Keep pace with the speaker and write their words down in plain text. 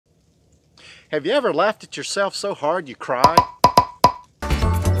Have you ever laughed at yourself so hard you cried?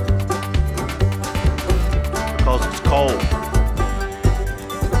 Because it's cold.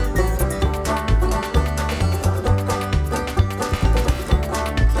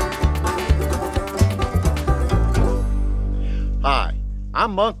 Hi,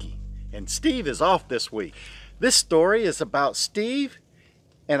 I'm Monkey, and Steve is off this week. This story is about Steve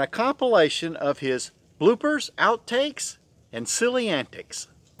and a compilation of his bloopers, outtakes, and silly antics.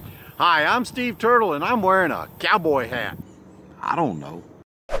 Hi, I'm Steve Turtle, and I'm wearing a cowboy hat. I don't know.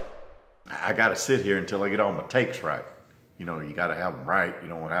 I gotta sit here until I get all my takes right. You know, you gotta have them right. You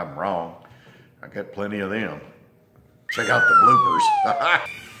don't have them wrong. I got plenty of them. Check out the bloopers.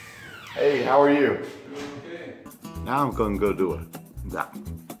 Hey, how are you? Okay. Now I'm gonna go do it.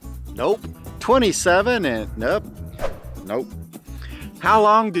 Nope. 27 and nope. Nope. How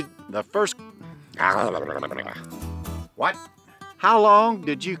long did the first... What? How long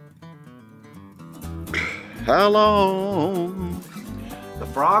did you... How long? The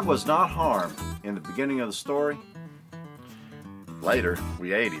frog was not harmed in the beginning of the story. Later,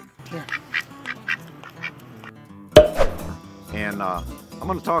 we ate him. And I'm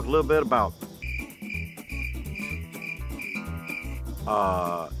going to talk a little bit about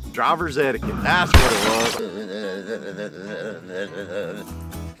driver's etiquette. That's what it was.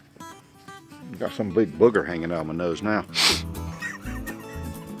 Got some big booger hanging out of my nose now.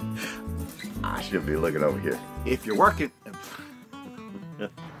 I should be looking over here. If you're working,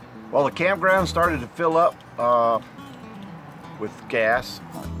 well, the campground started to fill up with gas.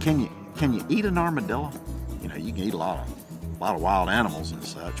 Can you eat an armadillo? You know, you can eat a lot of wild animals and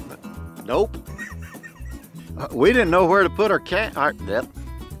such, but nope. We didn't know where to put our cash.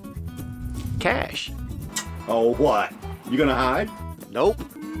 Oh, what? You gonna hide? Nope.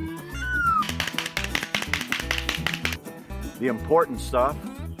 The important stuff.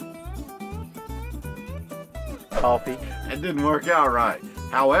 Coffee. It didn't work out right.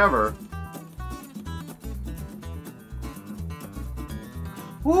 However,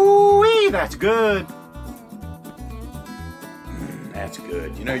 woo-wee, that's good. That's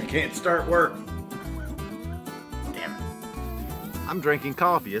good. You know, you can't start work. Damn it. I'm drinking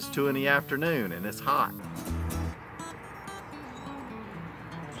coffee. It's 2 in the afternoon and it's hot.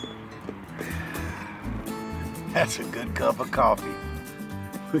 That's a good cup of coffee.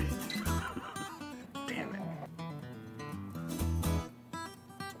 Damn it.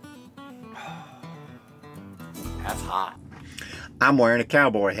 That's hot. I'm wearing a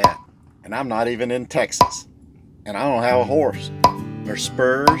cowboy hat, and I'm not even in Texas. And I don't have a horse, or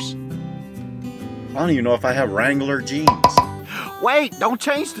spurs. I don't even know if I have Wrangler jeans. Wait, don't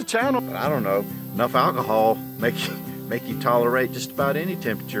change the channel. But I don't know, enough alcohol make you tolerate just about any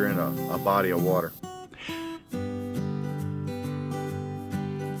temperature in a body of water.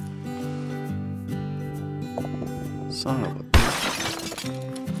 Son of a bitch.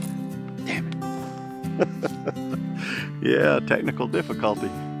 Damn it. Yeah, technical difficulty.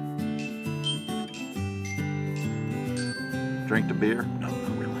 Drink the beer? No,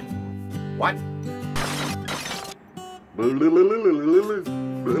 not really. What?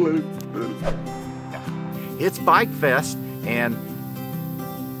 It's Bike Fest, and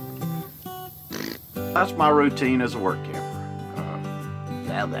that's my routine as a work camper.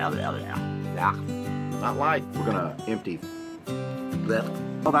 Not like we're gonna empty that.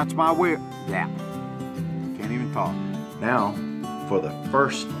 Oh, that's my wheel. Yeah. Can't even talk. Now, for the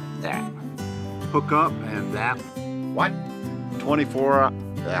first that. Hook up and that. What? 24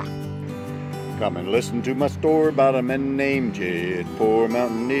 yeah. Come and listen to my story about a man named Jed, poor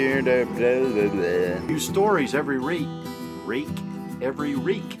mountaineer. Blah, blah, blah, blah. New stories every week. Every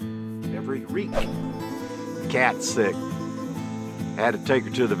week. Cat's sick. Had to take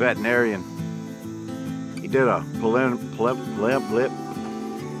her to the veterinarian. He did a blip.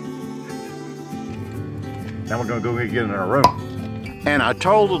 Now we're gonna go get in our room. And I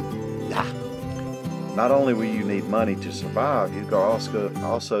told him, not only will you need money to survive, you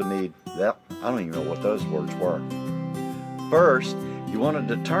also need that. I don't even know what those words were. First, you want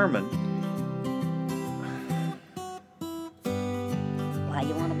to determine why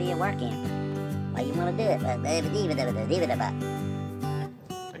you want to be a work camper. Why you want to do it. I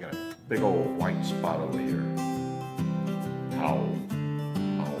got a big old white spot over here. How?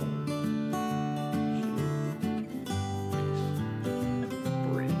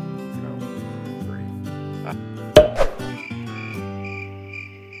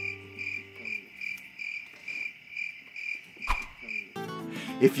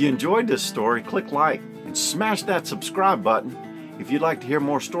 If you enjoyed this story, click like and smash that subscribe button if you'd like to hear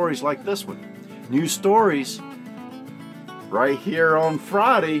more stories like this one. New stories right here on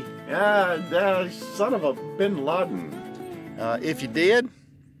Friday. Son of a bin Laden. If you did,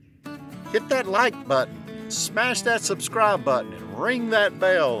 hit that like button, smash that subscribe button, and ring that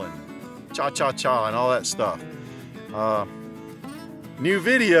bell, and cha-cha-cha and all that stuff. New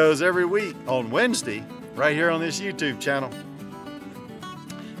videos every week on Wednesday, right here on this YouTube channel.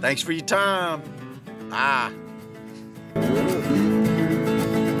 Thanks for your time. Bye.